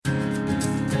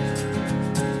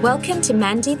Welcome to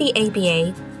Mandy the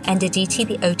ABA and Aditi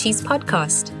the OTs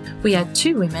podcast. We are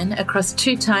two women across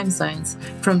two time zones,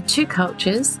 from two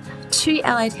cultures, two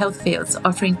allied health fields,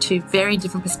 offering two very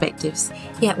different perspectives.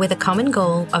 Yet with a common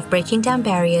goal of breaking down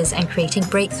barriers and creating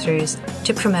breakthroughs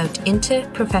to promote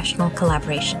interprofessional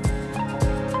collaboration.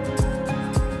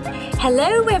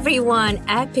 Hello everyone,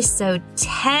 episode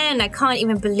 10. I can't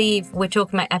even believe we're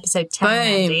talking about episode 10,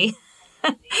 Mandy.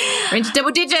 We're into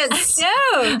double digits.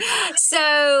 No.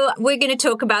 So we're going to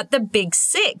talk about the Big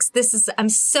Six. I'm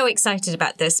so excited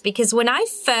about this because when I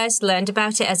first learned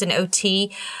about it as an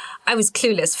OT, I was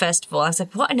clueless, first of all. I was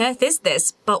like, what on earth is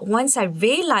this? But once I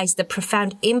realized the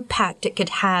profound impact it could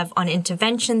have on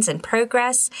interventions and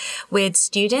progress with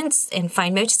students in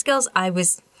fine motor skills, I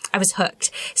was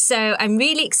hooked. So I'm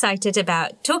really excited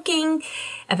about talking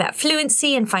about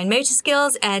fluency and fine motor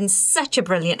skills, and such a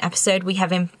brilliant episode. We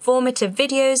have informative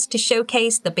videos to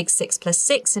showcase the Big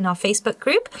 6+6 in our Facebook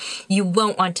group. You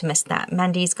won't want to miss that.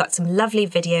 Mandy's got some lovely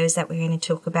videos that we're going to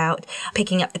talk about,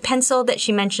 picking up the pencil that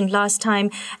she mentioned last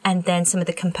time, and then some of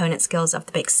the component skills of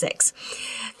the Big 6.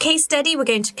 Case study, we're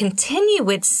going to continue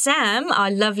with Sam,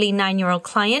 our lovely 9-year-old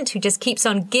client who just keeps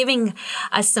on giving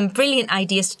us some brilliant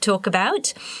ideas to talk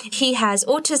about. He has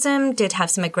autism, did have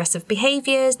some aggressive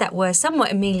behaviors that were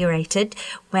somewhat ameliorated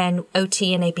when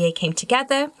OT and ABA came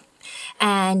together.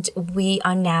 And we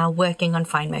are now working on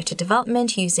fine motor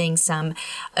development using some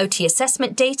OT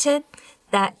assessment data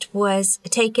that was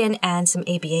taken and some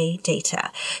ABA data.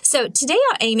 So today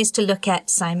our aim is to look at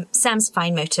Sam's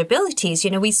fine motor abilities. You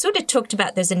know, we sort of talked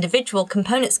about those individual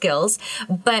component skills,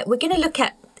 but we're going to look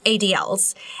at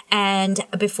ADLs. And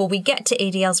before we get to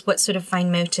ADLs, what sort of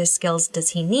fine motor skills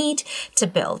does he need to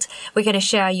build? We're going to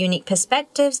share our unique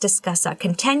perspectives, discuss our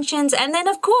contentions, and then,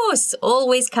 of course,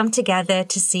 always come together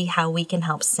to see how we can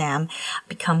help Sam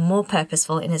become more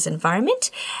purposeful in his environment.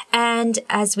 And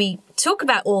as we talk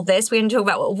about all this, we're going to talk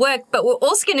about what worked, but we're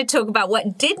also going to talk about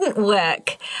what didn't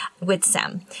work with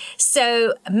Sam.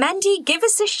 So, Mandy, give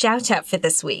us a shout out for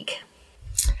this week.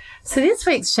 So this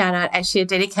week's shout out actually,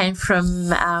 Aditi, came from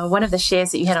one of the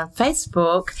shares that you had on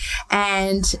Facebook,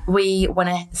 and we want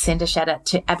to send a shout out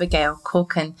to Abigail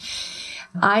Corkin.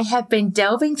 I have been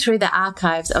delving through the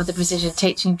archives of the Precision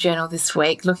Teaching Journal this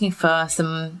week looking for a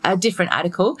different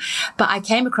article, but I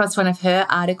came across one of her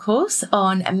articles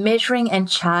on measuring and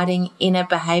charting inner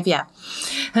behaviour.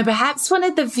 And perhaps one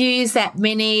of the views that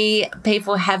many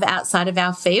people have outside of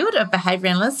our field of behaviour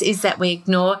analysts is that we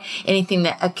ignore anything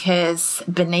that occurs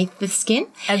beneath the skin.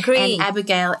 Agree. And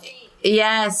Abigail...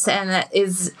 Yes, and that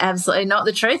is absolutely not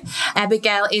the truth.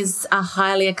 Abigail is a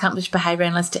highly accomplished behaviour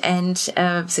analyst and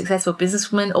a successful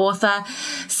businesswoman, author,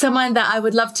 someone that I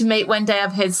would love to meet one day.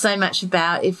 I've heard so much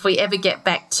about if we ever get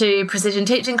back to precision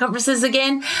teaching conferences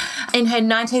again. In her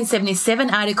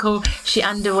 1977 article, she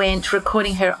underwent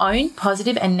recording her own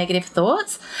positive and negative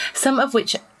thoughts, some of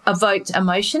which evoked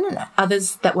emotion and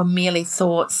others that were merely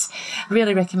thoughts.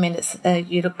 Really recommend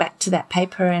you look back to that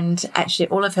paper and actually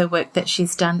all of her work that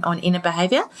she's done on inner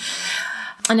behaviour.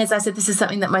 And as I said, this is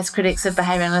something that most critics of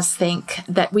behaviour analysts think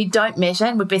that we don't measure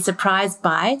and would be surprised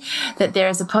by, that there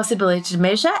is a possibility to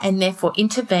measure and therefore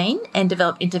intervene and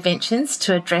develop interventions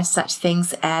to address such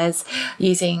things as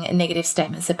using negative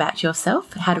statements about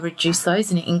yourself, how to reduce those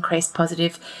and increase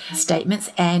positive statements,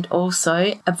 and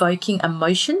also evoking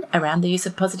emotion around the use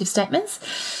of positive statements,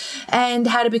 and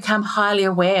how to become highly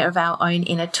aware of our own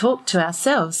inner talk to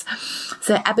ourselves.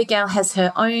 So Abigail has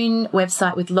her own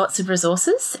website with lots of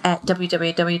resources at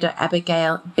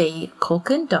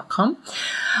www.abigailbcorkin.com.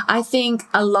 I think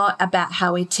a lot about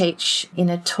how we teach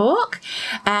inner talk.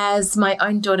 As my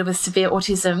own daughter with severe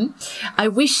autism, I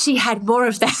wish she had more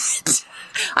of that.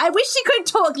 I wish she could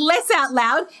talk less out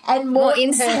loud and more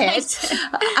in her head. And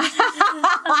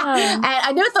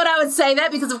I never thought I would say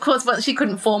that because, of course, she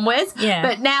couldn't form words. Yeah.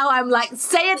 But now I'm like,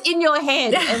 say it in your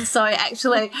head. And so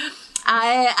actually...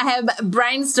 I have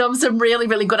brainstormed some really,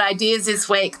 really good ideas this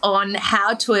week on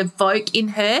how to evoke in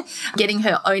her, getting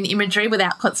her own imagery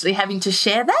without constantly having to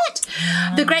share that.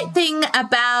 The great thing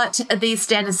about the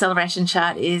standard celebration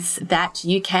chart is that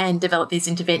you can develop these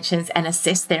interventions and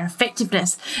assess their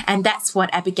effectiveness. And that's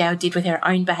what Abigail did with her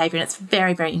own behaviour. And it's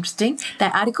very, very interesting,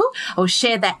 that article. I'll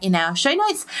share that in our show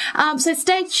notes. So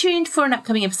stay tuned for an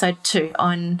upcoming episode 2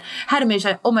 on how to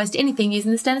measure almost anything using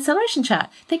the standard celebration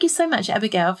chart. Thank you so much,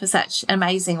 Abigail, for such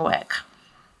amazing work.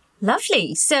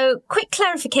 Lovely. So quick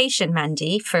clarification,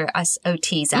 Mandy, for us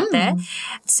OTs out there.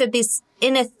 So this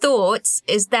inner thoughts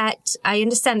is that I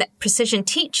understand that precision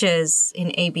teachers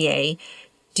in ABA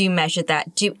do measure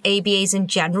that. Do ABAs in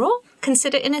general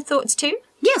consider inner thoughts too?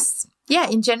 Yes. Yeah,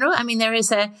 in general. I mean, there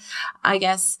is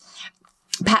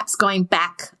perhaps going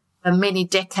back many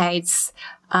decades,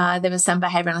 there were some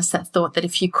behaviouralists that thought that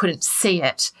if you couldn't see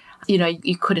it,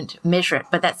 you couldn't measure it.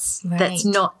 But that's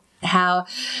not how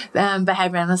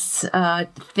behaviouralists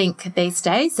think these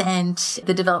days. And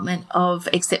the development of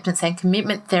acceptance and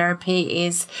commitment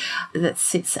therapy that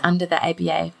sits under the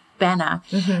ABA banner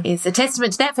is a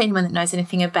testament to that for anyone that knows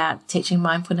anything about teaching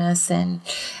mindfulness and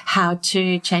how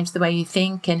to change the way you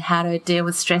think and how to deal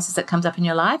with stress as it comes up in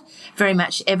your life. Very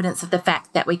much evidence of the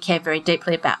fact that we care very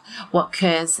deeply about what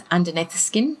occurs underneath the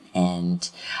skin. And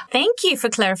thank you for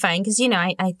clarifying, because,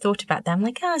 I thought about that. I'm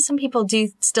like, some people do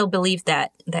still believe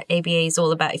that ABA is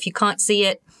all about if you can't see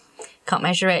it, can't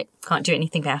measure it, can't do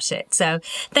anything about it. So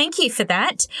thank you for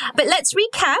that. But let's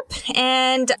recap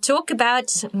and talk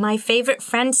about my favorite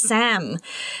friend, Sam.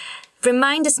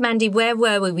 Remind us, Mandy, where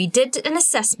were we? We did an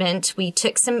assessment. We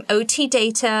took some OT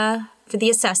data for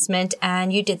the assessment,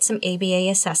 and you did some ABA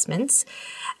assessments.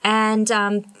 And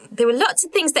there were lots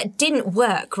of things that didn't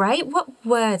work, right? What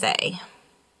were they?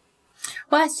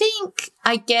 Well,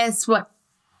 I guess what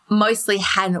mostly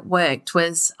hadn't worked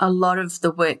was a lot of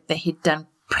the work that he'd done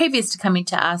previous to coming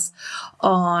to us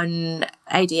on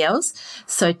ADLs.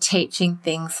 So teaching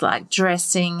things like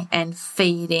dressing and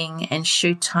feeding and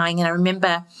shoe tying. And I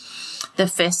remember the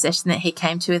first session that he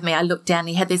came to with me, I looked down and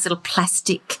he had these little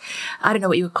plastic, I don't know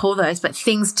what you would call those, but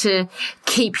things to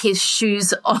keep his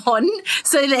shoes on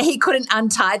so that he couldn't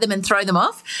untie them and throw them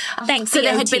off. Thanks, so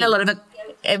there had been a lot of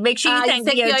make sure you thank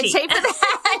the OT. For that.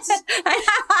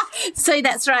 So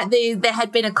that's right. There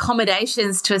had been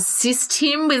accommodations to assist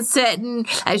him with certain,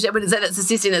 actually I wouldn't say that's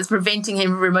assisting, that's preventing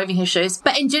him from removing his shoes.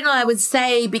 But in general, I would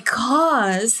say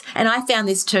because, and I found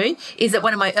this too, is that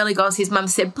one of my early goals, his mum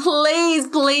said, please,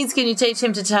 can you teach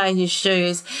him to tie his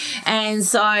shoes? And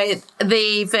so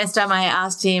the first time I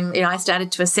asked him, I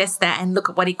started to assess that and look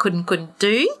at what he could and couldn't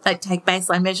do, like take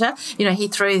baseline measure. He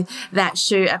threw that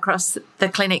shoe across the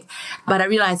clinic. But I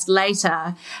realised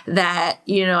later that,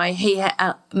 he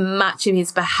had much of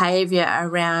his behaviour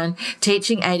around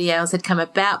teaching ADLs had come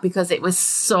about because it was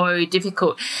so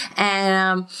difficult.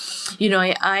 And,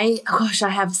 I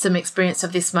have some experience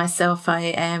of this myself. I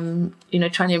am,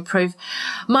 trying to improve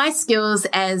my skills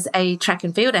as a track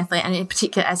and field athlete and in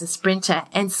particular as a sprinter.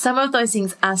 And some of those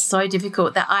things are so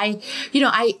difficult that I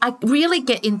really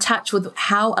get in touch with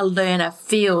how a learner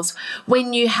feels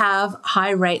when you have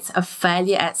high rates of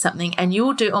failure at something and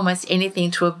you'll do almost anything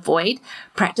to avoid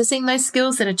practicing those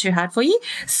skills that are too hard for you.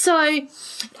 So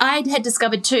I had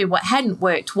discovered too, what hadn't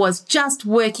worked was just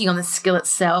working on the skill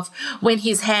itself when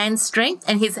his hand strength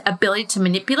and his ability to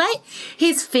manipulate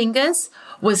his fingers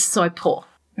was so poor.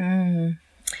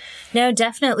 No,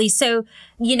 definitely. So,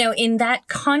 in that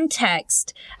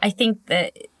context, I think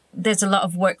that there's a lot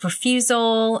of work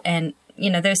refusal and,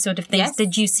 those sort of things. Yes.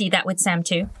 Did you see that with Sam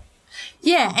too?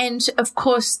 Yeah. And of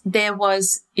course there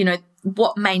was,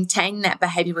 what maintained that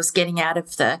behaviour was getting out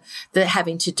of the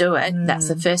having to do it. That's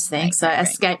the first thing. Right, so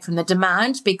escape from the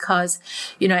demand because,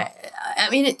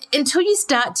 until you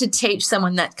start to teach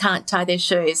someone that can't tie their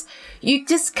shoes, you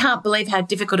just can't believe how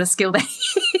difficult a skill that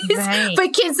is for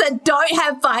kids that don't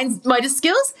have fine motor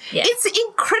skills. Yeah. It's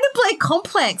incredibly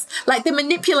complex, like the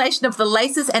manipulation of the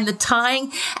laces and the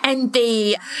tying and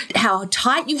how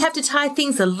tight you have to tie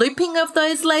things, the looping of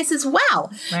those laces. Wow.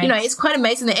 Right. It's quite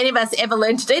amazing that any of us ever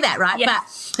learned to do that, right? Yeah. But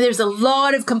there's a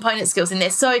lot of component skills in there.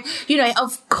 So,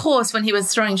 of course, when he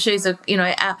was throwing shoes,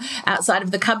 outside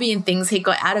of the cubby and things, he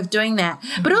got out of doing that.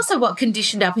 Mm-hmm. But also what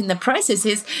conditioned up in the process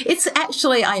is it's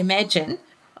actually, I imagine,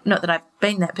 not that I've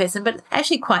been that person, but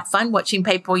actually quite fun watching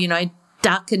people,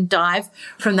 duck and dive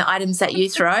from the items that you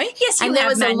throw. Yes, you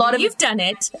have, Mandy. You've done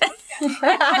it.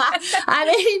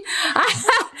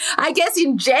 I guess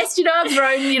in jest, I've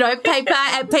thrown,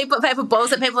 paper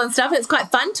balls at people and stuff. It's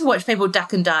quite fun to watch people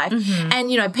duck and dive. Mm-hmm. And,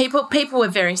 people were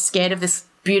very scared of this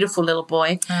beautiful little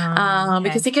boy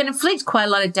because he can inflict quite a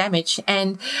lot of damage.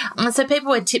 And so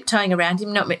people were tiptoeing around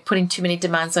him, not putting too many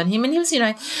demands on him. And he was,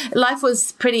 life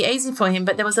was pretty easy for him,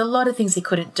 but there was a lot of things he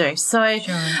couldn't do. So,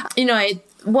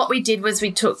 what we did was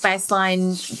we took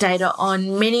baseline data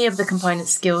on many of the component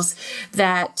skills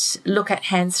that look at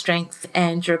hand strength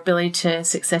and your ability to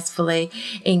successfully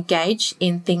engage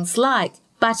in things like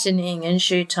buttoning and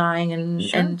shoe tying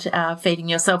and feeding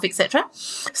yourself, etc.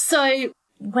 So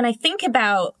when I think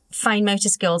about fine motor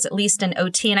skills, at least in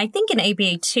OT, and I think in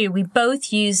ABA too, we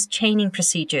both use chaining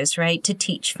procedures, right, to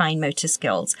teach fine motor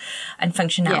skills and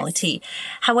functionality. Yes.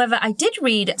 However, I did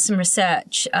read some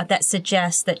research that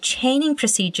suggests that chaining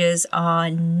procedures are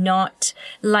not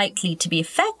likely to be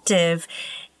effective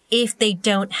if they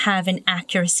don't have an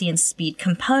accuracy and speed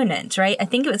component, right? I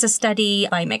think it was a study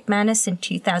by McManus in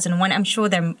 2001. I'm sure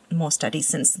there are more studies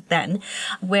since then,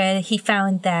 where he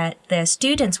found that their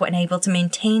students weren't able to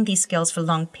maintain these skills for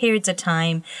long periods of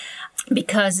time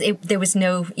because there was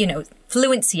no,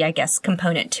 fluency, I guess,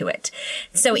 component to it.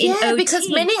 So in OT...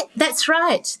 because that's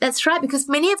right, because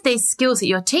many of these skills that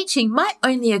you're teaching might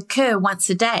only occur once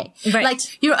a day. Right. Like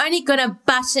you're only going to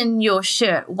button your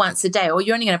shirt once a day, or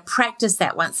you're only going to practice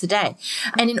that once a day.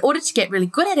 And in order to get really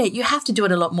good at it, you have to do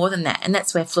it a lot more than that. And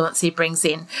that's where fluency brings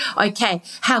in, okay,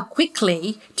 how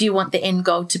quickly do you want the end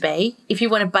goal to be? If you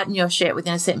want to button your shirt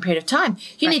within a certain period of time,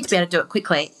 you need to be able to do it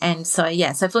quickly. And so,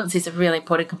 so fluency is a really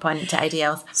important component to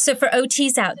ADLs. So for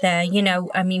OTs out there,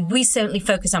 we certainly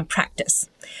focus on practice,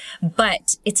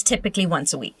 but it's typically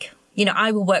once a week.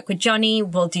 I will work with Johnny,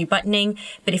 we'll do buttoning,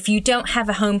 but if you don't have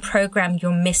a home program,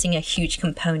 you're missing a huge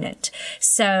component.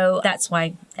 So that's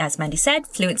why, as Mandy said,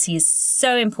 fluency is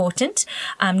so important,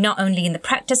 not only in the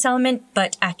practice element,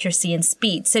 but accuracy and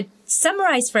speed. So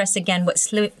summarize for us again what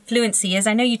fluency is.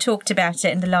 I know you talked about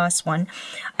it in the last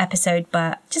episode,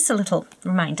 but just a little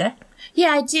reminder. Yeah,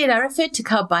 I did. I referred to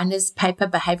Carl Binder's paper,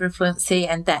 Behavioural Fluency,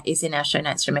 and that is in our show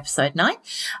notes from episode 9,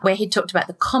 where he talked about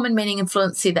the common meaning of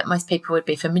fluency that most people would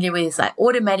be familiar with, is like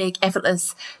automatic,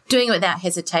 effortless, doing it without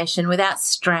hesitation, without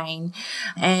strain.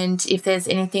 And if there's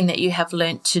anything that you have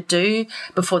learnt to do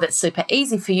before that's super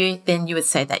easy for you, then you would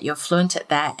say that you're fluent at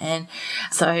that. And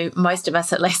so most of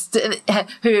us, at least,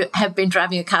 who have been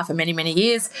driving a car for many, many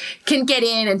years, can get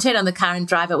in and turn on the car and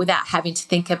drive it without having to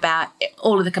think about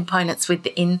all of the components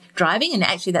within driving. And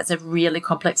actually, that's a really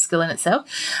complex skill in itself.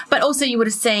 But also, you would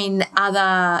have seen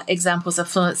other examples of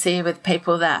fluency with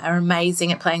people that are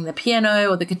amazing at playing the piano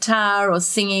or the guitar or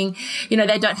singing.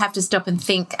 They don't have to stop and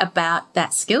think about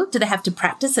that skill. Do they have to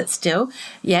practice it still?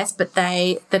 Yes, but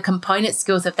the component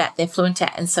skills of that, they're fluent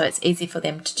at, and so it's easy for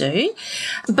them to do.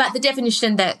 But the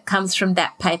definition that comes from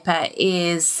that paper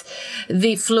is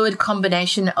the fluid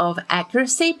combination of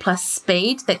accuracy plus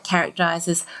speed that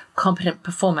characterizes competent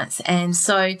performance. And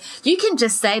so you can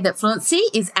just say that fluency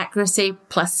is accuracy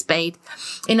plus speed.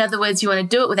 In other words, you want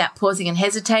to do it without pausing and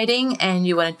hesitating, and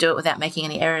you want to do it without making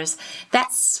any errors.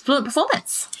 That's fluent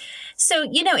performance. So,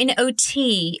 in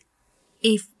OT,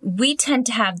 if we tend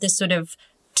to have this sort of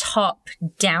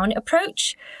top-down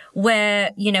approach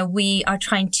where, we are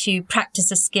trying to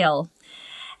practice a skill,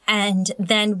 and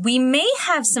then we may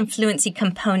have some fluency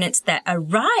components that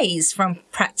arise from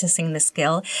practicing the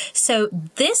skill. So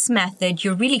this method,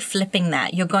 you're really flipping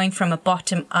that. You're going from a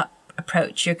bottom-up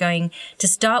approach. You're going to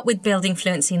start with building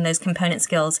fluency in those component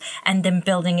skills and then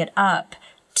building it up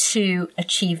to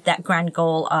achieve that grand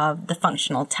goal of the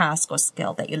functional task or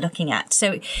skill that you're looking at.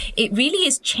 So it really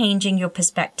is changing your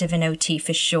perspective in OT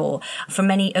for sure. For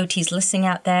many OTs listening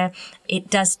out there, it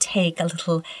does take a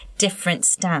little different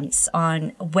stance on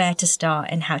where to start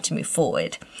and how to move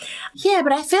forward. Yeah,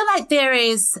 but I feel like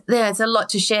there's a lot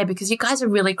to share because you guys are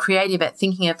really creative at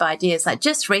thinking of ideas. Like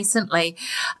just recently,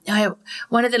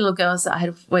 one of the little girls that I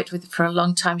had worked with for a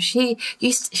long time, she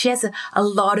has a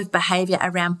lot of behaviour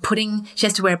around she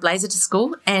has to wear a blazer to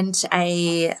school and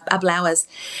a blouse.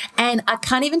 And I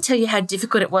can't even tell you how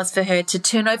difficult it was for her to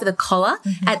turn over the collar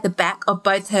at the back of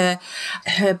both her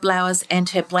blouse and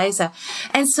her blazer.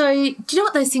 And so do you know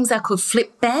what those things are called?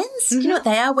 Flip bands? Do you know what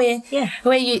they are?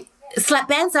 Where you slap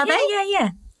bands, are they? Yeah.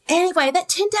 Anyway, that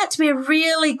turned out to be a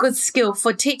really good skill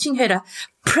for teaching her to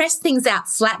press things out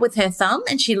flat with her thumb,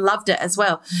 and she loved it as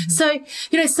well. So,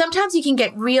 sometimes you can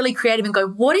get really creative and go,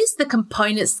 what is the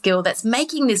component skill that's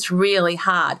making this really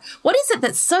hard? What is it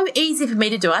that's so easy for me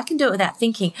to do? I can do it without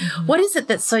thinking. What is it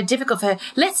that's so difficult for her?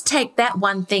 Let's take that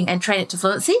one thing and train it to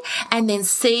fluency and then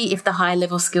see if the high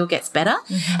level skill gets better.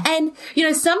 And,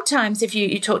 sometimes if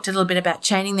you talked a little bit about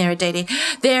chaining there, Aditi,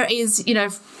 there is,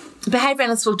 behaviour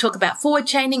analysts will talk about forward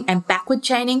chaining and backward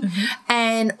chaining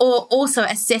or also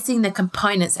assessing the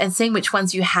components and seeing which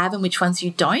ones you have and which ones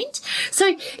you don't.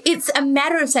 So it's a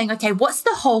matter of saying, okay, what's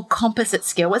the whole composite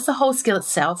skill? What's the whole skill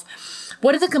itself?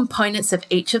 What are the components of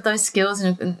each of those skills?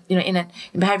 And in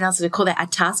behaviour analysis, we call that a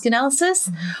task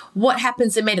analysis. What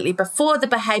happens immediately before the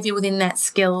behaviour within that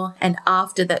skill and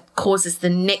after that causes the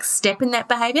next step in that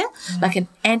behaviour, like an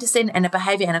antecedent and a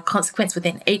behaviour and a consequence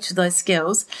within each of those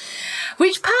skills.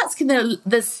 Which parts can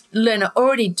this learner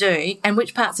already do and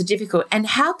which parts are difficult? And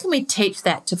how can we teach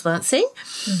that to fluency?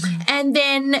 And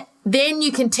then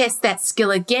you can test that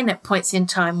skill again at points in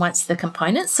time once the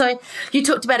components. So you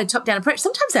talked about a top-down approach.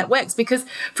 Sometimes that works because,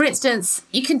 for instance,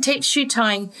 you can teach shoe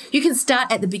tying. You can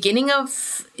start at the beginning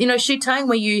of, shoe tying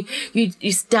where you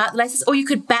start the laces, or you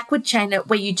could backward chain it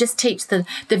where you just teach the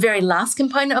very last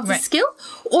component of the skill,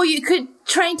 or you could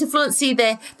train to fluency,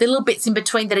 the little bits in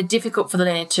between that are difficult for the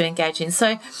learner to engage in.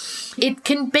 So it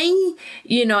can be,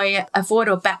 a forward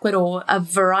or backward or a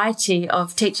variety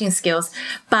of teaching skills.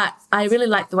 But I really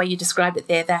like the way you described it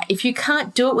there, that if you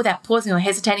can't do it without pausing or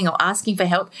hesitating or asking for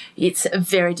help, it's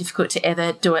very difficult to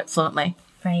ever do it fluently.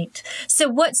 Right. So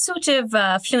what sort of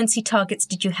fluency targets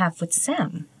did you have with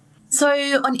Sam?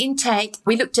 So on intake,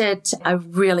 we looked at, I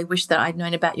really wish that I'd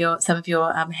known about some of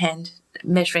your hand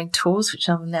measuring tools, which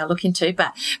I'll now look into,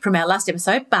 but from our last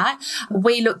episode. But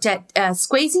we looked at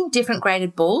squeezing different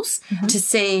graded balls to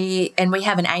see, and we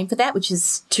have an aim for that, which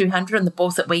is 200 on the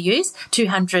balls that we use,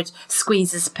 200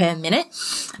 squeezes per minute.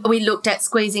 We looked at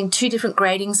squeezing 2 different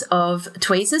gradings of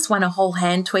tweezers, one a whole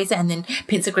hand tweezer and then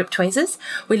pincer grip tweezers.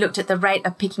 We looked at the rate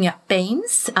of picking up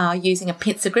beans using a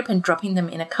pincer grip and dropping them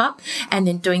in a cup, and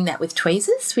then doing that with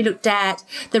tweezers. We looked at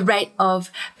the rate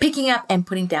of picking up and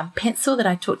putting down pencil that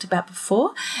I talked about before,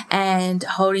 and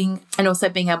holding and also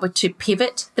being able to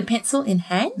pivot the pencil in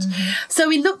hand. So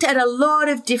we looked at a lot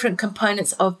of different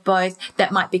components of both that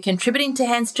might be contributing to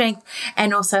hand strength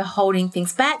and also holding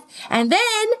things back. And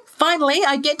then finally,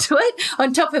 I get to it,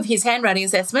 on top of his handwriting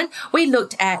assessment, we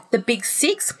looked at the Big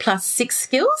 6 plus 6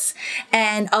 skills.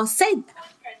 And I'll say,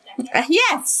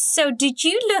 yes. So did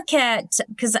you look at,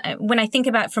 because when I think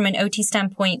about from an OT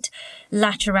standpoint,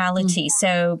 laterality,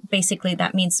 so basically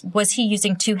that means, was he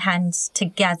using 2 hands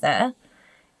together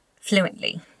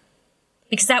fluently?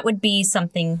 Because that would be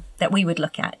something that we would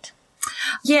look at.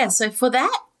 Yeah, so for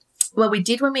that, well, we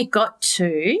did when we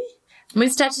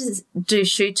started to do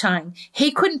shoe tying,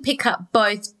 he couldn't pick up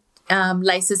both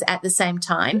laces at the same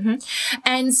time.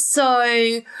 And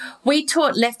so we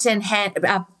taught left and hand,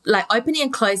 like opening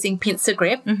and closing pincer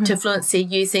grip to fluency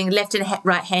using left and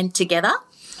right hand together.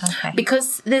 Okay.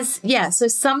 Because so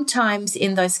sometimes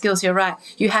in those skills, you're right,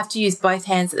 you have to use both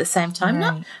hands at the same time. Right.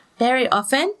 Not very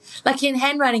often. Like in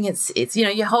handwriting, it's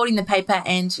you're holding the paper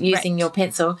and using your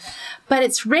pencil. But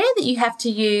it's rare that you have to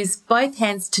use both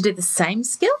hands to do the same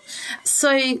skill. So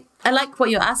I like what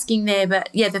you're asking there, but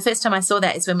yeah, the first time I saw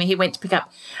that is when he went to pick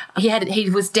up. He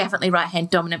was definitely right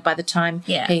hand dominant by the time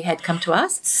he had come to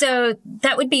us. So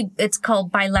that would be, it's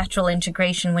called bilateral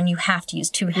integration when you have to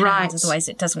use 2 hands, otherwise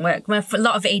it doesn't work. Well, for a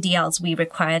lot of ADLs, we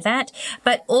require that.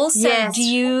 But also, do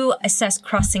you assess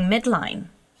crossing midline?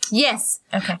 Yes.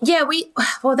 Okay. Yeah,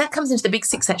 that comes into the Big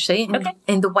 6 actually,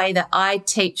 in the way that I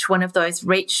teach one of those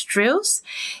reach drills,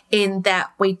 in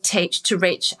that we teach to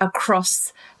reach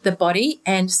across the body.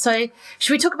 And so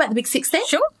should we talk about the Big 6 then?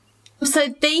 Sure. So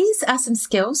these are some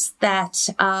skills that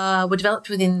were developed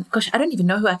within, I don't even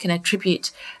know who I can attribute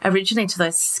originally to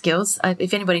those skills.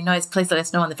 If anybody knows, please let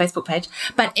us know on the Facebook page.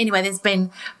 But anyway, there's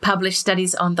been published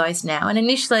studies on those now. And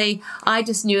initially, I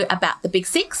just knew about the Big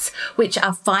 6, which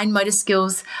are fine motor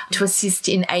skills to assist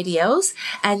in ADLs.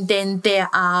 And then there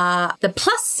are the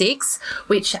Plus 6,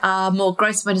 which are more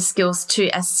gross motor skills to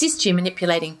assist you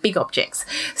manipulating big objects.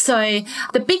 So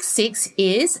the Big 6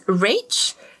 is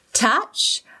reach,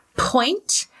 touch,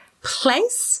 point,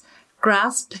 place,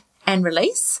 grasp, and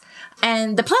release.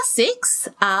 And the Plus 6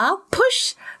 are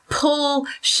push, pull,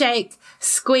 shake,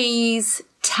 squeeze,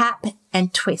 tap,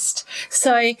 and twist.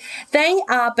 So they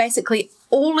are basically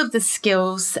all of the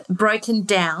skills broken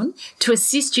down to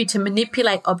assist you to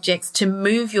manipulate objects, to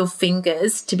move your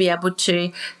fingers, to be able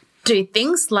to do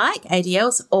things like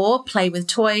ADLs or play with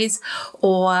toys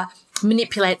or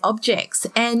manipulate objects.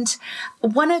 And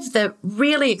one of the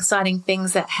really exciting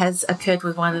things that has occurred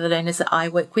with one of the learners that I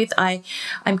work with,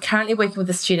 I'm currently working with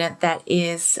a student that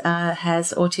has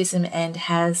autism and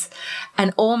has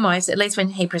an almost, at least when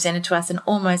he presented to us, an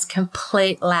almost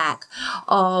complete lack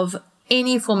of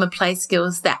any form of play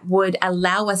skills that would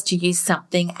allow us to use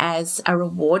something as a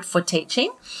reward for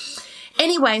teaching.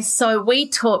 Anyway, so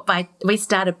we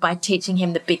started by teaching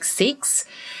him the Big 6.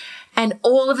 And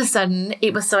all of a sudden,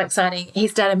 it was so exciting. He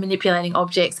started manipulating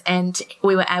objects and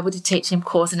we were able to teach him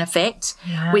cause and effect,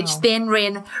 which then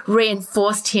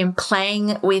reinforced him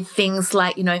playing with things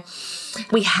like,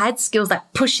 we had skills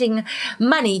like pushing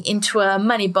money into a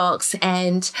money box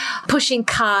and pushing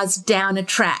cars down a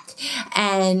track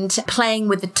and playing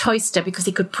with the toaster because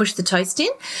he could push the toast in.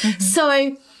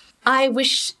 So I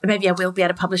wish maybe I will be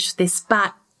able to publish this,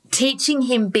 but teaching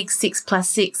him Big 6 plus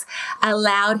 6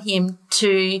 allowed him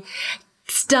to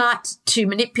start to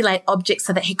manipulate objects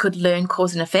so that he could learn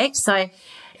cause and effect. So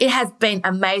it has been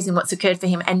amazing what's occurred for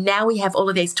him. And now we have all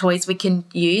of these toys we can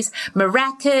use,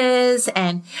 maracas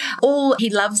and he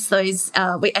loves those.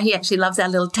 He actually loves our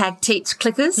little tag teach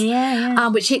clickers,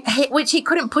 which he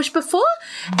couldn't push before.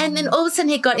 And then all of a sudden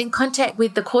he got in contact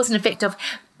with the cause and effect of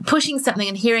pushing something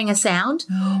and hearing a sound,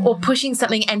 or pushing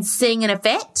something and seeing an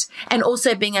effect, and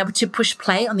also being able to push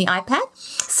play on the iPad.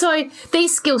 So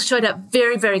these skills showed up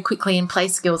very, very quickly in play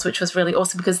skills, which was really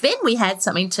awesome, because then we had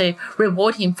something to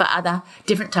reward him for other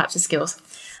different types of skills.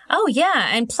 Oh, yeah.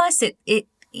 And plus it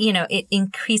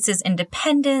increases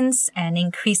independence and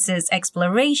increases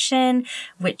exploration,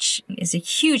 which is a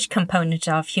huge component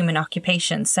of human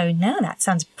occupation. So no, that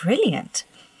sounds brilliant.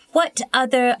 What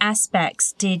other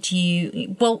aspects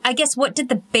what did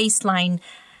the baseline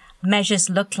measures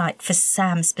look like for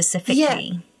Sam specifically?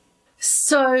 Yeah.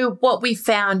 So what we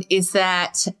found is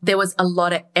that there was a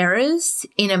lot of errors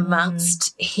in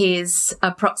amongst his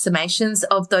approximations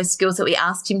of those skills that we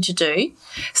asked him to do.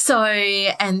 So,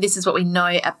 and this is what we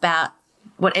know about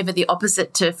whatever the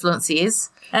opposite to fluency is.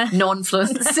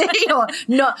 Non-fluency or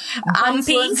not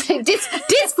unfluency,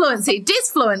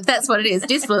 disfluent, that's what it is,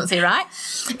 disfluency, right?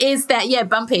 Is that,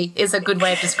 bumpy is a good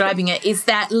way of describing it, is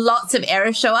that lots of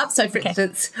errors show up. So, for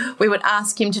instance, we would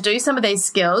ask him to do some of these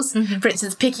skills, for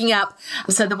instance, picking up,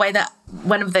 so the way that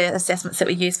one of the assessments that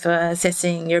we use for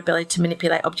assessing your ability to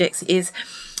manipulate objects is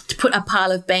to put a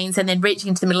pile of beans and then reaching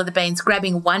into the middle of the beans,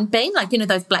 grabbing one bean, like,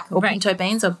 those black or pinto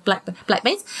beans or black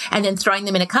beans, and then throwing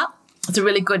them in a cup. It's a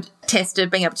really good test of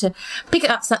being able to pick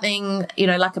up something,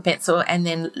 like a pencil, and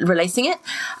then releasing it.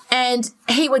 And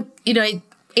he would,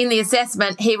 in the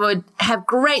assessment, he would have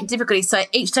great difficulty. So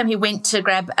each time he went to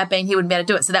grab a bean, he wouldn't be able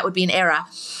to do it. So that would be an error.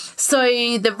 So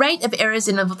the rate of errors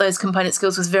in all of those component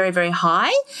skills was very, very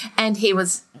high, and it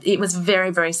was very,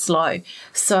 very slow.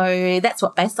 So that's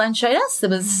what baseline showed us. There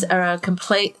was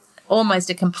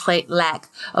almost a complete lack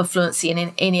of fluency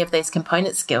in any of these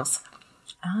component skills.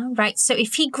 Oh, right. So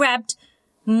if he grabbed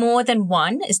more than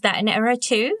one, is that an error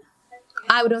too?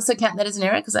 I would also count that as an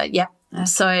error because,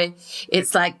 So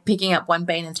it's like picking up one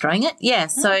bean and throwing it. Yeah.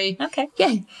 So, okay.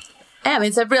 Yeah.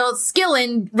 It's a real skill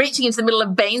in reaching into the middle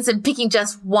of beans and picking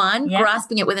just one,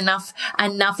 grasping it with enough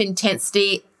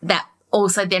intensity that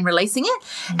also then releasing it.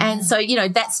 And so,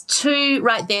 that's two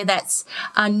right there. That's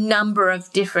a number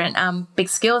of different big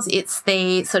skills. It's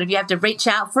the sort of, you have to reach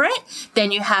out for it,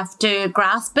 then you have to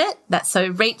grasp it. So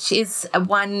reach is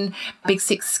one big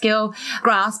six skill,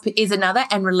 grasp is another,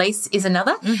 and release is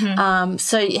another.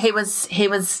 So he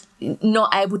was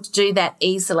not able to do that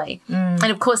easily.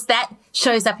 And of course that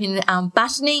shows up in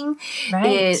buttoning.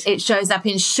 Right. It shows up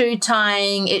in shoe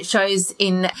tying. It shows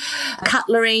in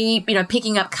cutlery,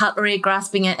 picking up cutlery,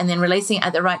 grasping it and then releasing it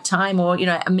at the right time, or,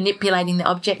 manipulating the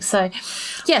object. So,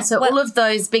 all of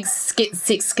those big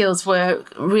six skills were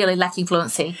really lacking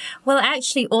fluency. Well,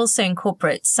 actually also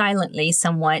incorporate silently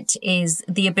somewhat is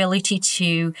the ability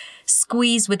to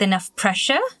squeeze with enough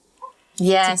pressure.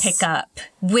 Yes. To pick up,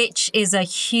 which is a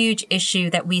huge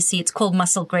issue that we see. It's called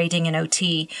muscle grading in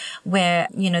OT, where,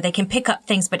 they can pick up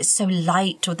things, but it's so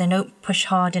light or they don't push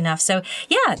hard enough. So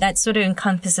that sort of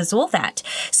encompasses all that.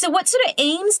 So what sort of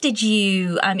aims did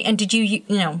you, and did you,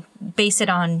 base it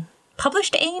on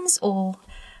published aims, or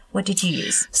what did you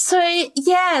use? So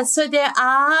there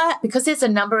are, because there's a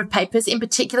number of papers, in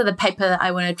particular the paper that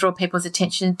I want to draw people's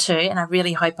attention to, and I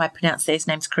really hope I pronounce these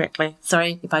names correctly.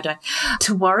 Sorry if I don't.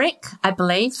 Tawarek, I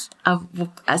believe,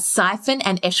 a Siphon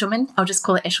and Eshelman. I'll just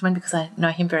call it Eshelman because I know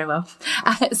him very well.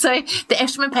 So the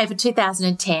Eshelman paper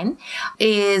 2010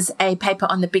 is a paper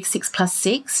on the Big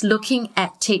 6+6, looking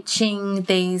at teaching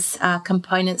these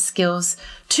component skills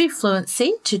to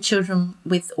fluency to children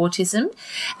with autism,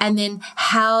 and then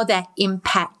how that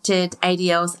impacted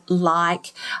ADLs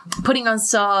like putting on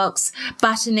socks,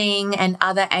 buttoning, and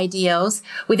other ADLs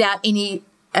without any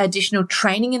additional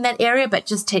training in that area, but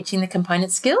just teaching the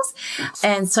component skills.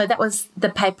 And so that was the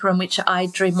paper on which I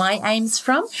drew my aims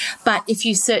from. But if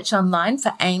you search online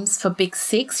for aims for Big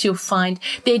 6, you'll find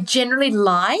they generally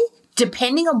lie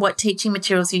depending on what teaching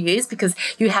materials you use, because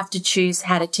you have to choose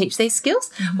how to teach these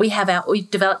skills. We've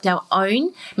developed our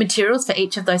own materials for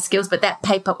each of those skills, but that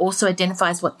paper also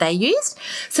identifies what they used.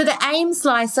 So the aims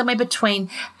lie somewhere between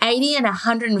 80 and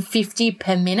 150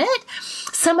 per minute.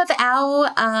 Some of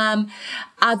our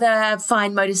other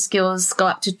fine motor skills go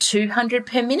up to 200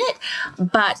 per minute,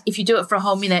 but if you do it for a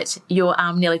whole minute, your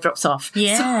arm nearly drops off.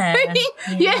 Yeah.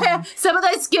 So, some of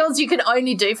those skills you can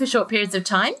only do for short periods of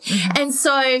time. And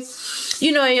so,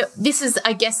 this is,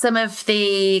 I guess, some of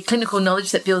the clinical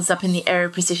knowledge that builds up in the area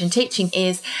of precision teaching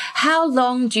is how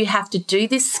long do you have to do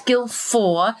this skill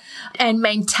for and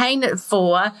maintain it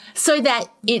for so that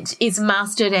it is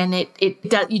mastered and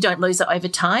you don't lose it over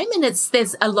time. And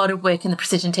there's a lot of work in the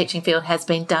precision teaching field has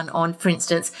been done on, for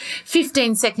instance,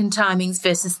 15-second timings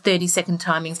versus 30-second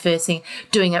timings versus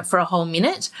doing it for a whole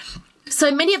minute. So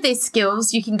many of these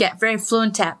skills you can get very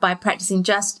fluent at by practicing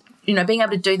just being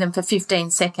able to do them for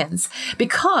 15 seconds.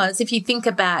 Because if you think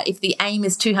about, if the aim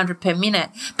is 200 per minute,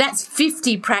 that's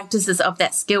 50 practices of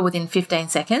that skill within 15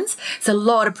 seconds. It's a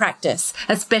lot of practice,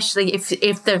 especially if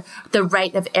the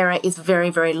rate of error is very,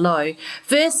 very low.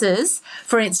 Versus,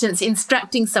 for instance,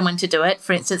 instructing someone to do it.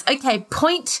 For instance, okay,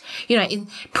 point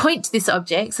to this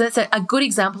object. So that's a good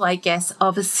example, I guess,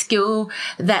 of a skill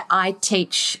that I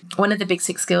teach. One of the big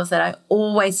 6 skills that I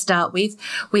always start with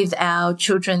our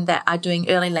children that are doing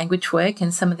early language work,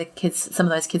 and some of those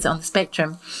kids on the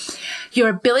spectrum. Your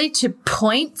ability to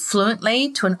point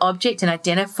fluently to an object and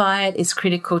identify it is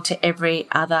critical to every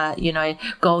other,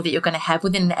 goal that you're going to have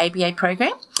within an ABA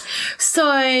program.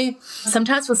 So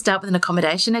sometimes we'll start with an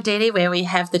accommodation, Aditi, where we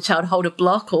have the child hold a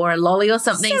block or a lolly or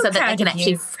something so that they can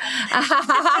actually,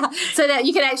 so that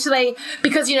you can actually,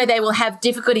 because, they will have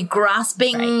difficulty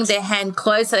grasping their hand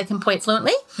closed so they can point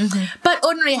fluently. Mm-hmm. But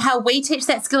ordinarily how we teach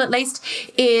that skill at least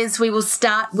is we will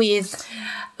start with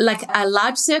like a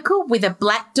large circle with a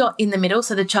black dot in the middle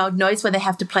so the child knows where they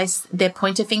have to place their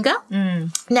pointer finger.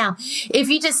 Now, if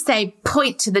you just say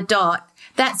point to the dot,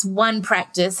 that's one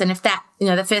practice. And if that,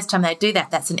 the first time they do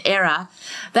that, that's an error.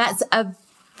 That's a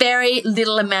very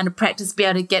little amount of practice to be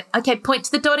able to get, okay, point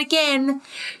to the dot again.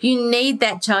 You need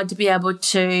that child to be able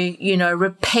to,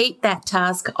 repeat that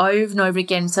task over and over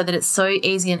again so that it's so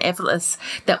easy and effortless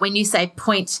that when you say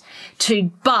point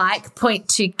to bike, point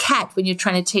to cat, when you're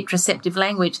trying to teach receptive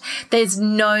language, there's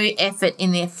no effort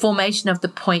in the formation of the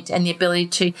point and the ability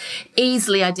to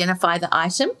easily identify the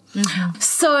item. Mm-hmm.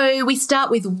 So we start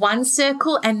with one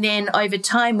circle and then over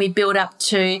time we build up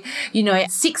to,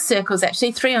 6 circles,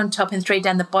 actually 3 on top and 3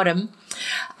 down the bottom.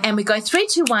 And we go 3,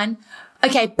 2, 1.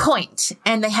 Okay, point.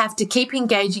 And they have to keep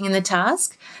engaging in the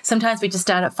task. Sometimes we just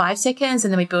start at 5 seconds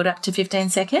and then we build up to 15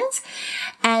 seconds.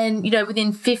 And,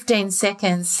 within 15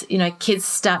 seconds, kids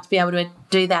start to be able to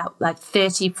do that like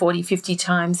 30, 40, 50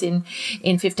 times in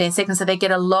 15 seconds. So they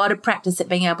get a lot of practice at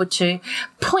being able to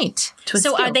point to a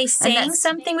skill. So are they saying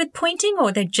something with pointing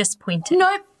or they're just pointing?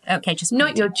 No. Okay, just pointing.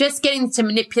 No, you're just getting to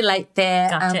manipulate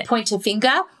their pointer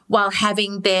finger while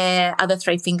having their other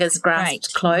 3 fingers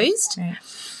grasped closed. Right.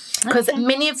 Because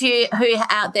many of you who are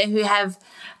out there who have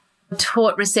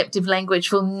taught receptive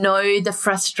language will know the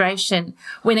frustration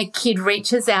when a kid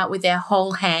reaches out with their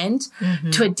whole hand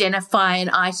to identify an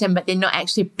item, but they're not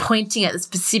actually pointing at the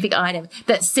specific item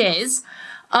that says,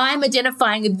 I'm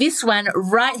identifying this one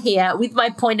right here with my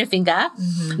pointer finger,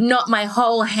 not my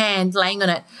whole hand laying on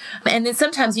it. And then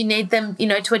sometimes you need them,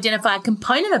 to identify a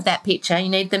component of that picture. You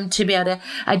need them to be able to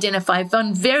identify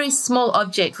one very small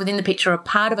object within the picture or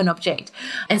part of an object.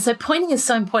 And so pointing is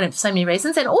so important for so many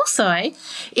reasons. And also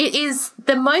it is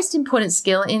the most important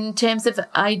skill in terms of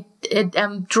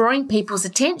drawing people's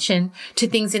attention to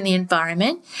things in the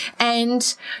environment. And,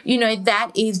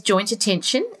 that is joint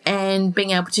attention and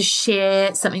being able to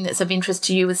share something that's of interest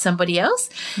to you with somebody else.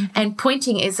 And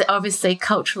pointing is obviously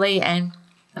culturally and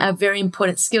a very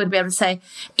important skill to be able to say,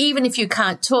 even if you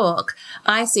can't talk,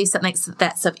 I see something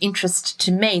that's of interest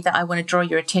to me that I want to draw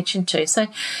your attention to. So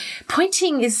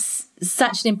pointing is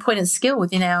such an important skill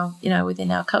within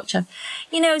our culture.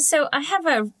 So I have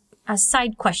a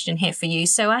side question here for you.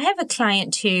 So I have a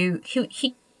client who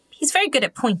he's very good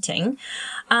at pointing,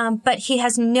 but he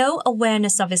has no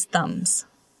awareness of his thumbs.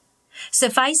 So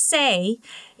if I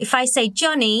say,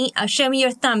 Johnny, show me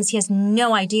your thumbs, he has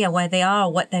no idea where they are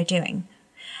or what they're doing.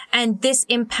 And this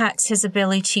impacts his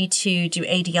ability to do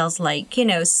ADLs like,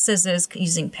 scissors,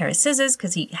 using a pair of scissors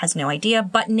because he has no idea,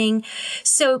 buttoning.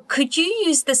 So could you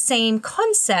use the same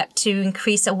concept to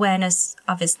increase awareness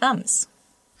of his thumbs?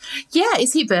 Yeah.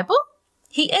 Is he verbal?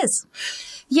 He is.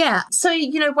 Yeah. So,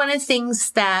 one of the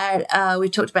things that we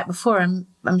talked about before, and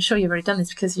I'm sure you've already done this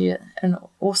because you're an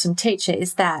awesome teacher,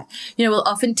 is that, we'll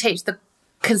often teach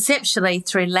conceptually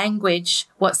through language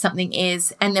what something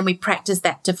is, and then we practice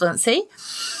that to fluency.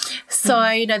 So,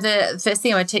 the first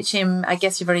thing I would teach him, I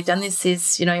guess you've already done this,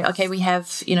 is, okay, we have,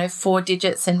 4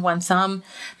 digits and 1 thumb.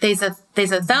 These are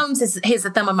thumbs. Here's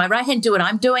the thumb on my right hand. Do what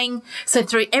I'm doing. So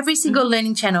through every single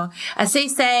learning channel, a see,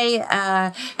 say,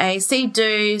 a see,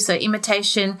 do, so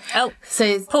imitation. Oh,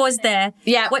 so pause there.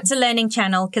 Yeah. What's a learning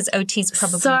channel? Because OTs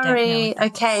probably don't know.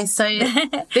 Okay. So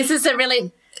this is a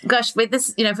really... Gosh, with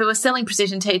this, if we were selling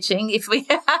precision teaching, this would be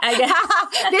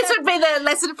the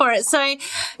lesson for it. So,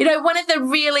 one of the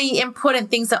really important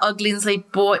things that Og Lindsley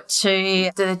brought to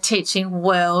the teaching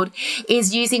world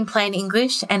is using plain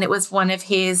English. And it was one of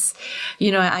his,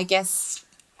 I guess,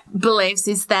 beliefs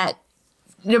is that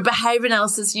behavior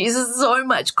analysis uses so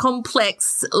much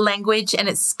complex language and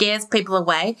it scares people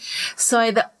away.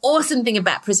 So the awesome thing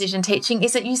about precision teaching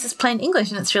is it uses plain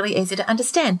English and it's really easy to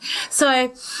understand.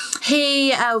 So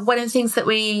one of the things that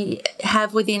we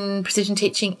have within precision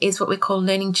teaching is what we call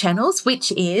learning channels,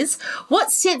 which is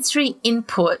what sensory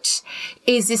input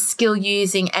is this skill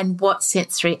using and what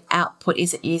sensory output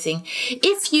is it using.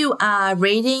 If you are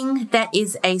reading, that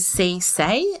is a see,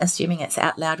 say, assuming it's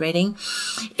out loud reading.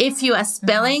 If you are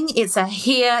spelling, it's a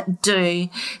hear, do.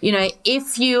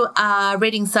 If you are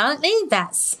reading silently,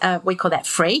 that's, we call that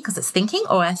free because it's thinking,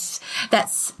 or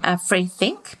that's a free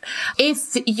think.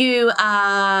 If you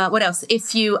are, what else?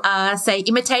 If you are, say,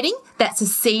 imitating, that's a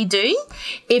see, do.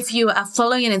 If you are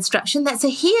following an instruction, that's a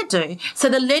hear, do. So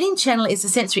the learning channel is the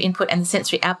sensory input and the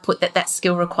sensory output that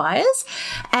skill requires.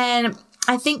 And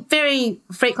I think very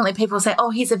frequently people say, oh,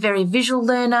 he's a very visual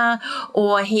learner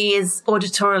or he is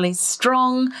auditorily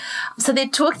strong. So they're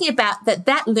talking about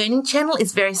that learning channel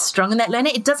is very strong in that learner.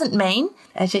 It doesn't mean,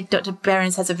 actually Dr.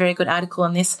 Behrens has a very good article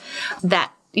on this,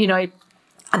 that,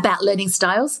 about learning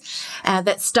styles,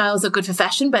 that styles are good for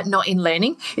fashion, but not in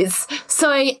learning. It's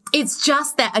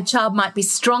just that a child might be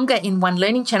stronger in one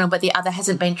learning channel, but the other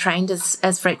hasn't been trained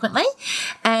as frequently.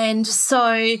 And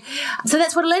so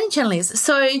that's what a learning channel is.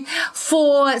 So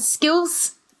for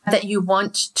skills that you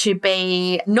want to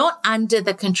be not under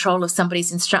the control of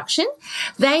somebody's instruction,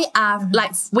 they are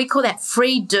like, we call that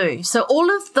free do. So all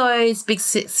of those big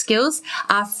skills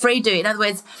are free do. In other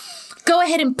words, go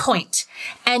ahead and point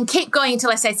and keep going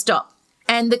until I say stop.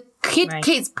 And the kid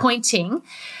keeps pointing.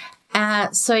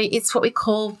 So it's what we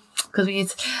call, because we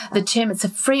use the term, it's a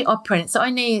free operant. It's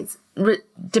only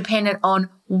dependent on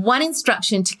one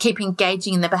instruction to keep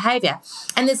engaging in the behavior.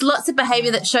 And there's lots of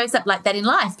behavior that shows up like that in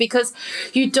life, because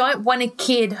you don't want a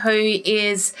kid who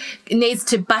needs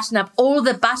to button up all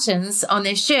the buttons on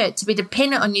their shirt to be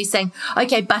dependent on you saying,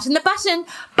 okay, button the button,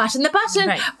 button the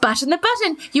button, button the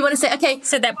button. You want to say, okay.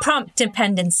 So that prompt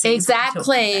dependency.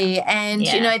 Exactly. And,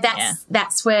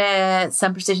 that's where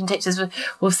some precision teachers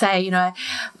will say,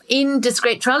 in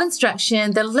discrete trial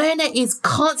instruction, the learner is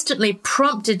constantly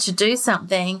prompted to do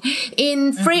something.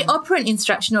 In free operant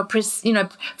instruction or,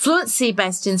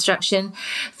 fluency-based instruction,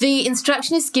 the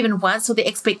instruction is given once or the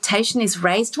expectation is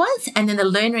raised once, and then the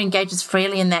learner engages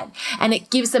freely in that. And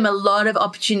it gives them a lot of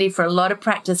opportunity for a lot of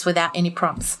practice without any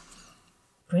prompts.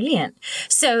 Brilliant.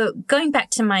 So going back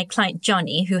to my client,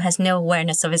 Johnny, who has no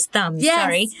awareness of his thumbs,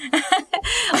 sorry,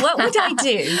 what would I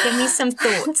do? Give me some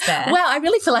thoughts there. Well, I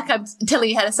really feel like I'm telling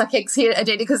you how to suck eggs here,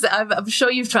 Aditi, because I'm sure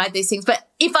you've tried these things. But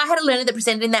if I had a learner that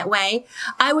presented in that way,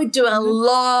 I would do a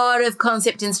lot of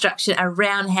concept instruction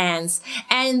around hands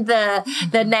and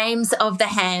the names of the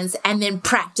hands, and then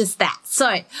practice that.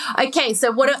 So,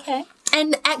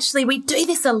 and actually we do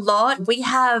this a lot. We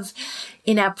have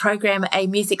in our program a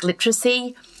music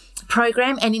literacy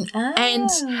program, and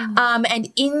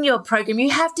in your program you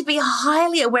have to be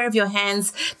highly aware of your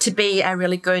hands to be a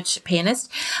really good pianist.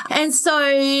 And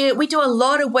so we do a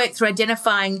lot of work through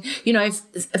identifying,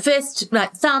 first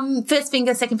thumb, first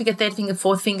finger, second finger, third finger,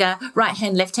 fourth finger, right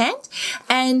hand, left hand.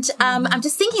 And I'm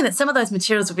just thinking that some of those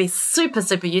materials would be super,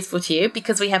 super useful to you,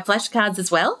 because we have flashcards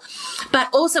as well. But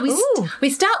also we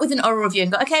start with an oral review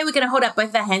and go, okay, we're going to hold up both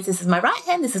of our hands. This is my right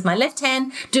hand, this is my left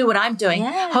hand. Do what I'm doing.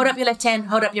 Yeah. Hold up your left hand,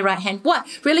 hold up your right hand. What?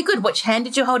 Really good. Which hand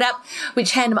did you hold up?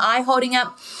 Which hand am I holding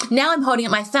up? Now I'm holding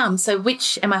up my thumb. So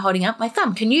which am I holding up? My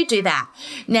thumb. Can you do that?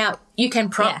 Now you can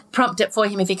prompt it for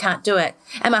him if he can't do it.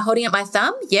 Am I holding up my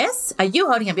thumb? Yes. Are you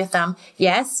holding up your thumb?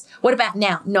 Yes. What about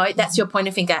now? No, that's your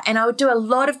pointer finger. And I would do a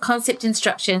lot of concept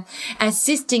instruction,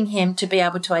 assisting him to be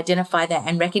able to identify that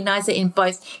and recognize it in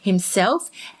both himself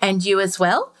and you as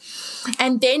well.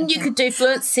 And then you could do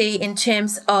fluency in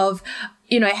terms of,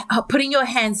 putting your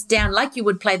hands down like you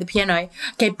would play the piano.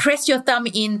 Okay, press your thumb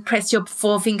in, press your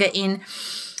forefinger in.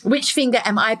 Which finger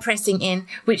am I pressing in?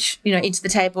 Which, into the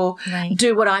table. Right.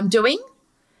 Do what I'm doing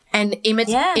and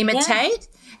imitate.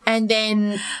 And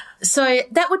then, so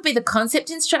that would be the concept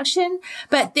instruction.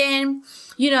 But then,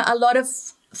 a lot of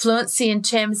fluency in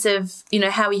terms of,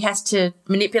 how he has to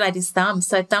manipulate his thumb.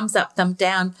 So thumbs up, thumb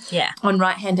down on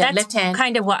right hand and left hand. That's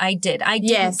kind of what I did. I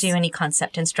didn't do any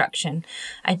concept instruction.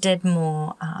 I did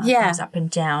more thumbs up and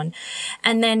down.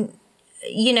 And then,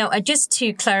 just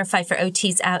to clarify for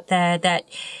OTs out there that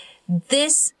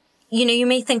this, you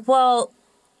may think, well,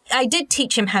 I did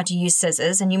teach him how to use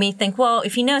scissors, and you may think, well,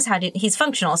 if he knows he's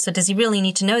functional, so does he really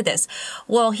need to know this?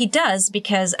 Well, he does,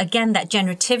 because again, that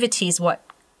generativity is what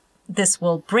this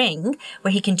will bring,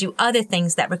 where he can do other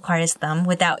things that requires them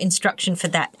without instruction for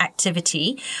that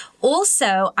activity.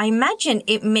 Also, I imagine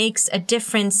it makes a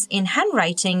difference in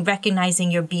handwriting,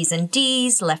 recognizing your B's and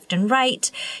D's, left and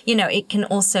right. You know, it can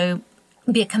also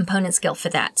be a component skill for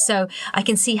that. So I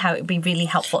can see how it would be really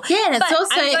helpful. Yeah, and it's but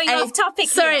also I'm going off topic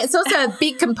sorry, here. it's also a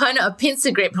big component of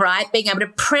pincer grip, right? Being able to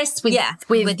press with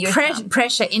your thumb.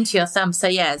 pressure into your thumb. So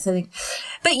yeah,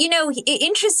 but you know,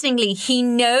 interestingly, he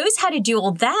knows how to do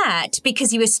all that because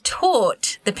he was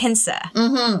taught the pincer.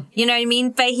 Mm-hmm. You know what I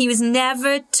mean? But he was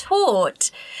never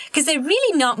taught, because there's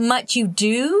really not much you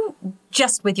do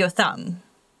just with your thumb.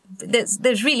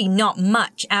 There's really not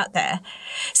much out there.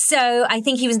 So I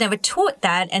think he was never taught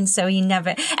that. And so he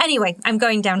never, anyway, I'm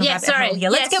going down a rabbit hole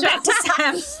here. Let's go back to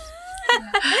Sam.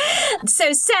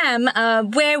 So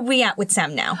Sam, where are we at with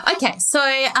Sam now? Okay. So,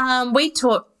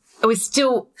 we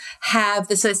still have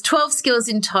so there's 12 skills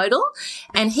in total,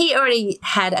 and he already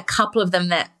had a couple of them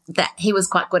that he was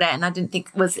quite good at, and I didn't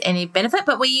think was any benefit.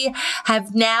 But we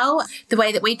have now, the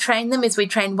way that we train them is we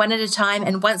train one at a time.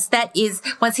 And once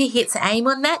he hits aim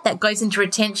on that goes into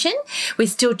retention. We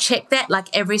still check that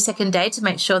like every second day to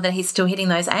make sure that he's still hitting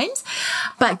those aims.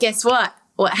 But guess what?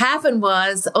 What happened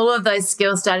was all of those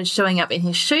skills started showing up in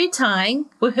his shoe tying.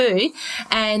 Woohoo.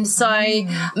 And so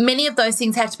many of those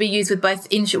things have to be used with both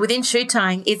within shoe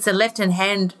tying. It's a left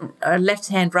hand,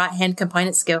 right hand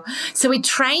component skill. So we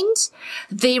trained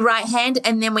the right hand,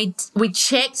 and then we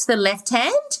checked the left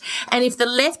hand. And if the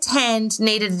left hand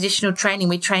needed additional training,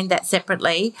 we trained that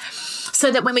separately,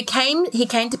 so that when he came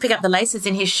to pick up the laces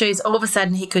in his shoes, all of a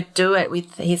sudden he could do it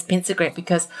with his pincer grip,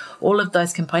 because all of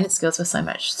those component skills were so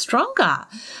much stronger.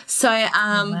 So,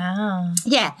 wow.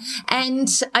 Yeah. And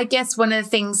I guess one of the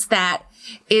things that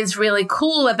is really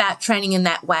cool about training in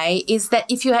that way is that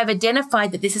if you have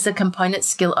identified that this is a component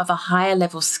skill of a higher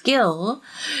level skill,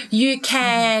 you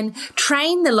can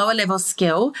train the lower level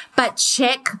skill, but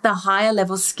check the higher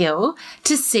level skill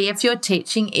to see if your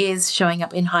teaching is showing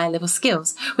up in higher level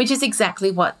skills, which is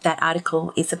exactly what that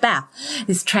article is about,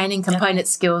 is training component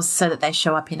skills so that they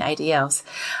show up in ADLs.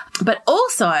 But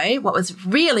also what was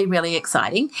really, really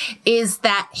exciting is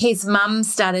that his mum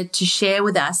started to share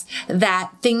with us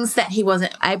that things that he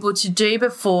wasn't able to do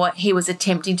before, he was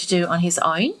attempting to do on his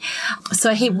own.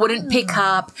 So he wouldn't pick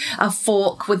up a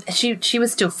fork she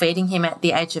was still feeding him at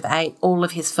the age of 8 all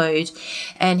of his food,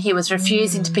 and he was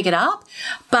refusing to pick it up.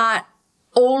 But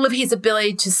all of his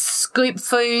ability to scoop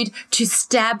food, to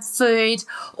stab food,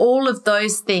 all of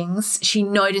those things, she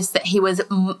noticed that he was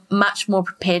much more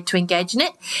prepared to engage in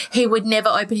it. He would never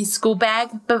open his school bag,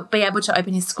 but be able to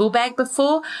open his school bag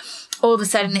before. All of a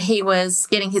sudden he was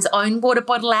getting his own water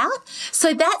bottle out.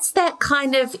 So that's that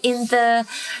kind of, in the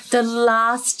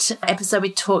last episode we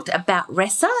talked about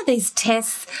RESA, these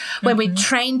tests when we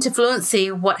train to fluency,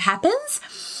 what happens.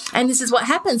 And this is what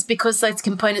happens because those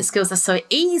component skills are so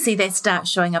easy, they start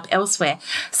showing up elsewhere.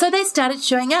 So they started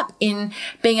showing up in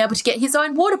being able to get his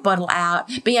own water bottle out,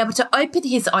 being able to open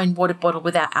his own water bottle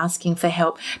without asking for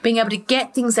help, being able to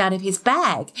get things out of his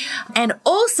bag. And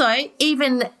also,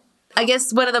 even, I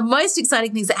guess one of the most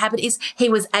exciting things that happened is he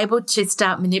was able to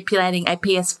start manipulating a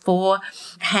PS4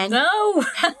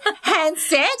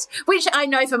 handset, which I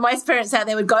know for most parents out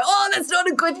there would go, oh, that's not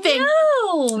a good thing.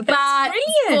 No, that's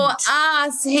brilliant. For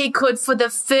us, he could, for the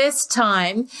first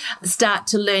time, start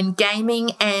to learn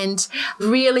gaming and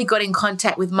really got in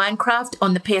contact with Minecraft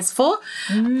on the PS4.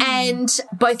 And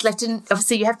both left and,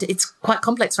 obviously it's quite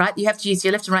complex, right? You have to use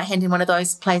your left and right hand in one of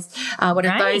those those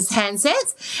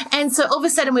handsets. And so all of a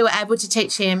sudden we were able to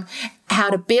teach him how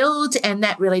to build, and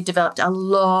that really developed a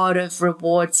lot of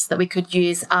rewards that we could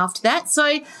use after that.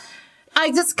 So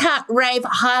I just can't rave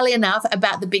highly enough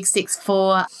about the Big Six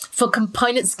for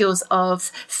component skills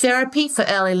of therapy for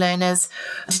early learners,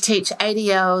 to teach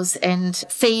ADLs and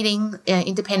feeding,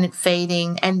 independent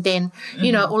feeding, and then,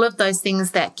 all of those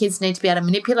things that kids need to be able to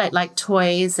manipulate, like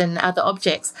toys and other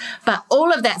objects. But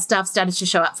all of that stuff started to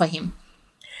show up for him.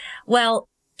 Well,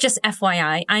 just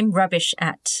FYI, I'm rubbish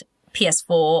at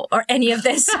PS4 or any of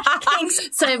this things.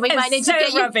 So we might need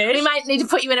to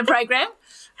put you in a program.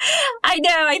 I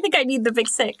know. I think I need the Big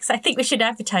Six. I think we should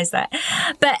advertise that.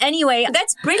 But anyway,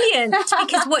 that's brilliant,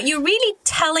 because what you're really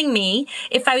telling me,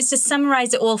 if I was to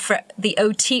summarize it all for the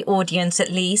OT audience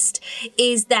at least,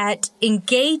 is that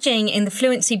engaging in the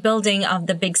fluency building of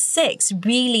the Big Six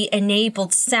really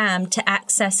enabled Sam to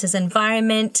access his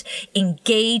environment,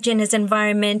 engage in his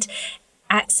environment,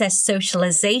 access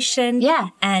socialization,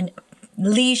 and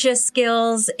leisure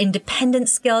skills, independent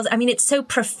skills. I mean, it's so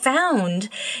profound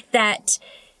that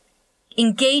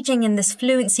engaging in this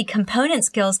fluency component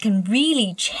skills can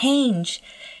really change,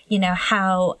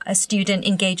 how a student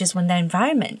engages with their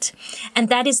environment. And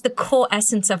that is the core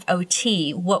essence of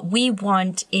OT. What we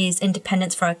want is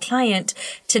independence for our client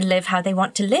to live how they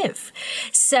want to live.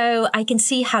 So I can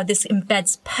see how this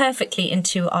embeds perfectly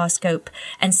into our scope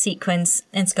and sequence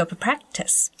and scope of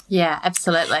practice. Yeah,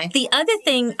 absolutely. The other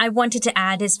thing I wanted to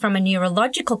add is from a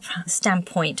neurological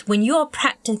standpoint. When you're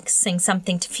practicing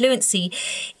something to fluency,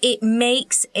 it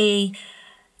makes a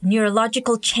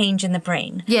neurological change in the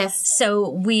brain. Yes. So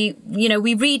we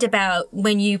read about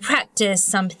when you practice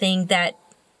something that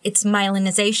it's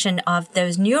myelinization of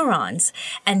those neurons,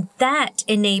 and that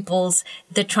enables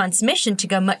the transmission to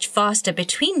go much faster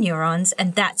between neurons,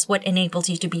 and that's what enables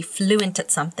you to be fluent at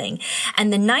something.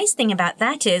 And the nice thing about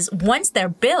that is once they're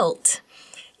built,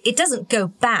 it doesn't go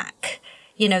back.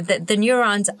 The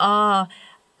neurons are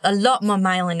a lot more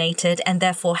myelinated and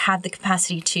therefore have the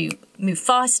capacity to move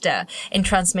faster in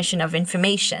transmission of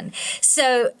information.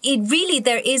 So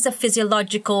there is a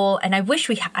physiological, and I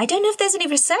don't know if there's any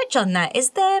research on that.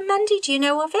 Is there, Mandy? Do you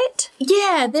know of it?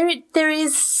 Yeah, there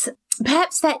is.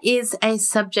 Perhaps that is a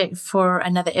subject for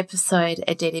another episode,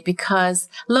 Aditi, because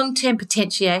long-term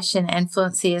potentiation and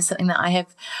fluency is something that I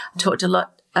have talked a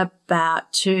lot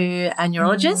about to a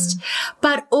neurologist,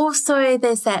 but also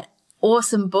there's that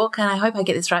awesome book, and I hope I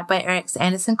get this right, by Eric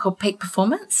Anderson called Peak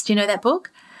Performance. Do you know that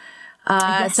book?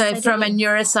 Yes, so from a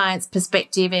neuroscience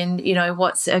perspective and,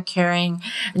 what's occurring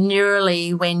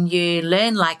neurally when you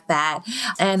learn like that.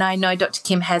 And I know Dr.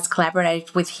 Kim has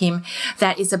collaborated with him.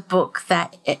 That is a book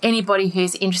that anybody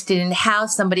who's interested in how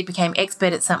somebody became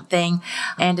expert at something,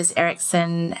 Anders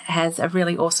Ericsson has a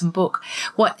really awesome book.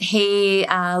 What he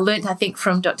learned, I think,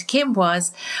 from Dr. Kim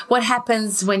was what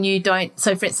happens when you don't.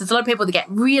 So, for instance, a lot of people that get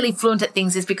really fluent at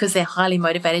things is because they're highly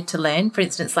motivated to learn. For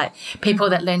instance, like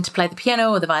people that learn to play the piano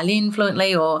or the violin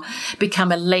fluently or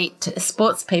become elite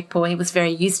sports people. He was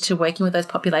very used to working with those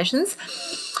populations.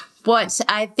 What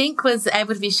I think was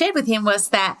able to be shared with him was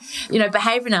that,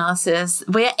 behavior analysis,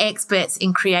 we're experts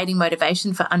in creating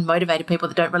motivation for unmotivated people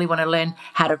that don't really want to learn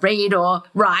how to read or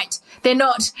write. They're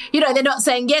not, they're not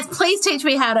saying, yes, please teach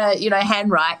me how to,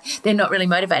 handwrite. They're not really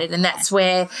motivated. And that's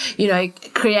where,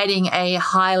 creating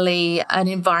an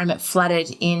environment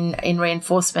flooded in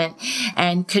reinforcement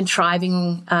and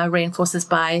contriving reinforcers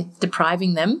by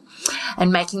depriving them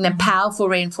and making them powerful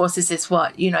reinforcers is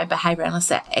what, behavior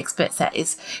analysts are experts at,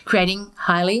 is creating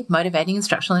highly motivating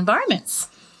instructional environments.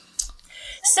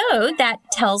 So that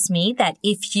tells me that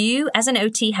if you, as an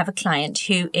OT, have a client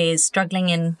who is struggling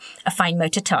in a fine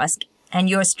motor task and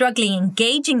you're struggling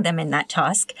engaging them in that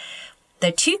task, there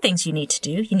are two things you need to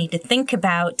do. You need to think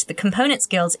about the component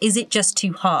skills. Is it just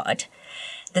too hard?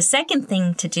 The second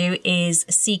thing to do is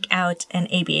seek out an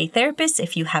ABA therapist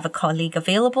if you have a colleague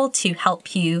available to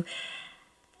help you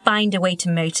find a way to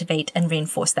motivate and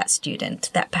reinforce that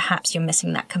student that perhaps you're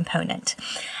missing that component.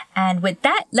 And with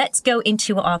that, let's go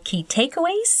into our key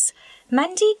takeaways.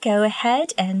 Mandy, go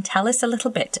ahead and tell us a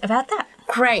little bit about that.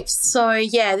 Great. So,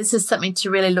 this is something to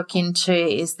really look into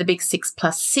is the Big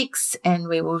 6+6, and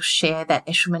we will share that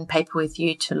Eshelman paper with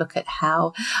you to look at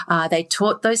how they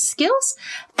taught those skills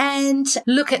and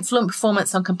look at fluent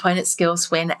performance on component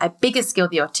skills when a bigger skill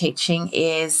that you're teaching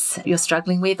is you're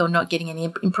struggling with or not getting any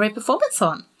improved performance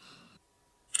on.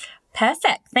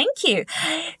 Perfect. Thank you.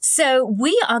 So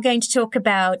we are going to talk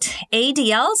about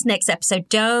ADLs next episode.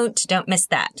 Don't miss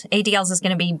that. ADLs is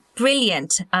going to be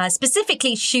brilliant.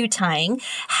 Specifically shoe tying,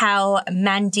 how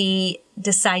Mandy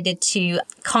decided to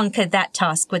conquer that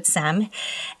task with Sam.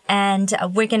 And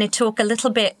we're going to talk a little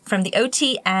bit from the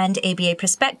OT and ABA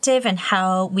perspective and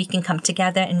how we can come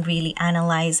together and really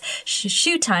analyze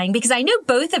shoe tying, because I know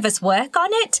both of us work on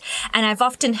it. And I've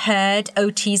often heard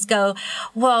OTs go,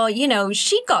 well,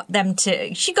 she got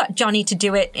Johnny to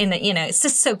do it in it's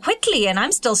just so quickly and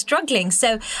I'm still struggling.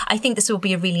 So I think this will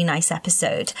be a really nice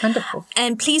episode. Wonderful.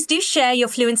 And please do share your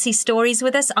fluency stories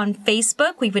with us on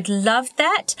Facebook. We would love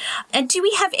that. And do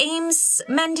we have aims,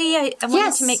 Mandy? I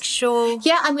wanted to make sure.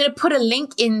 Yeah, I'm going to put a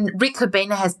link in. Rick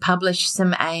Urbina has published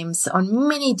some aims on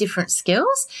many different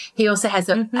skills. He also has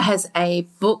a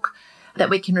book that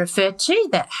we can refer to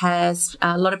that has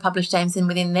a lot of published aims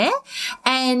within there.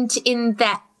 And in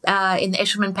that, in the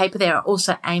Eshelman paper, there are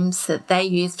also aims that they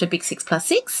use for Big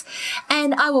 6+6.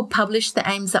 And I will publish the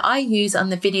aims that I use on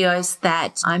the videos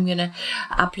that I'm going to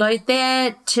upload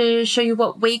there to show you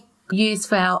what we use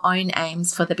for our own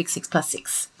aims for the Big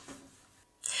 6+6.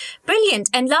 Brilliant.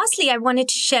 And lastly, I wanted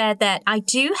to share that I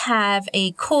do have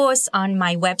a course on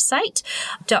my website,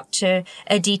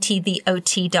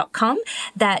 dradititheot.com,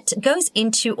 that goes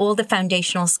into all the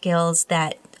foundational skills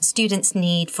that students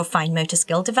need for fine motor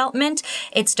skill development.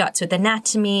 It starts with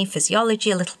anatomy,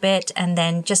 physiology a little bit, and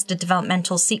then just a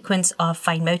developmental sequence of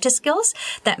fine motor skills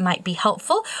that might be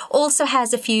helpful. Also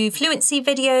has a few fluency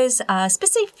videos,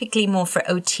 specifically more for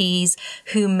OTs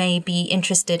who may be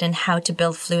interested in how to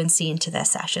build fluency into their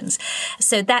sessions.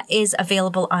 So that is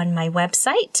available on my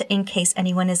website in case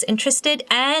anyone is interested.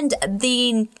 And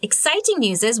the exciting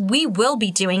news is we will be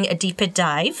doing a deeper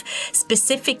dive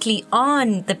specifically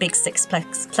on the Big 6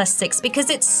 plus 6 because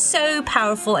it's so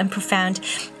powerful and profound,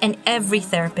 and every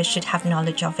therapist should have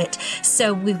knowledge of it.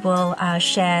 So we will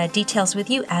share details with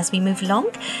you as we move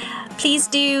along. Please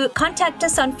do contact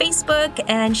us on Facebook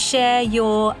and share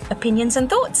your opinions and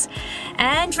thoughts.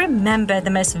 And remember,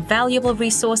 the most valuable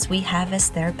resource we have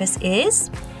as therapists is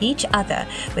each other.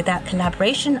 Without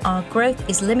collaboration, our growth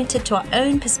is limited to our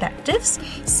own perspectives.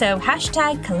 So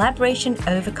 #collaboration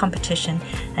over competition.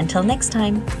 Until next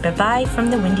time, bye-bye from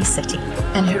the Windy City.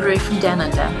 And hooray from down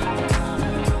under.